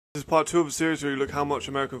This is part 2 of a series where we look at how much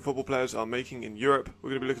American football players are making in Europe. We're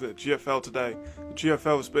going to be looking at the GFL today. The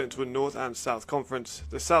GFL is split into a North and South Conference.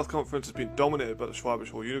 The South Conference has been dominated by the Schwäbisch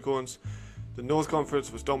Hall Unicorns. The North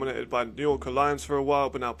Conference was dominated by the New York Lions for a while,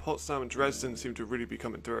 but now Potsdam and Dresden seem to really be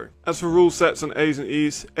coming through. As for rule sets on A's and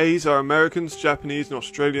E's, A's are Americans, Japanese and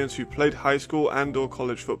Australians who played high school and or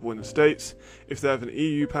college football in the States. If they have an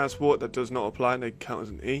EU passport, that does not apply and they can count as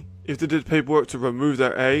an E. If they did paperwork to remove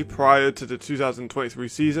their A prior to the 2023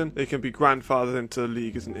 season, they can be grandfathered into the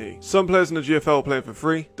league as an E. Some players in the GFL are playing for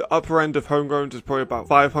free. The upper end of homegrowns is probably about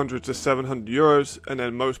 500 to 700 euros, and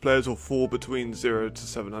then most players will fall between 0 to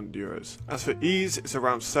 700 euros. As for E's, it's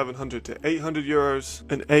around 700 to 800 euros,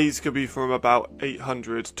 and A's could be from about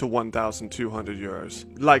 800 to 1,200 euros.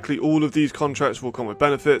 Likely all of these contracts will come with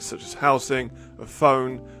benefits such as housing, a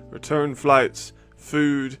phone, return flights,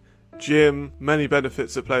 food, gym, many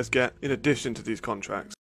benefits that players get in addition to these contracts.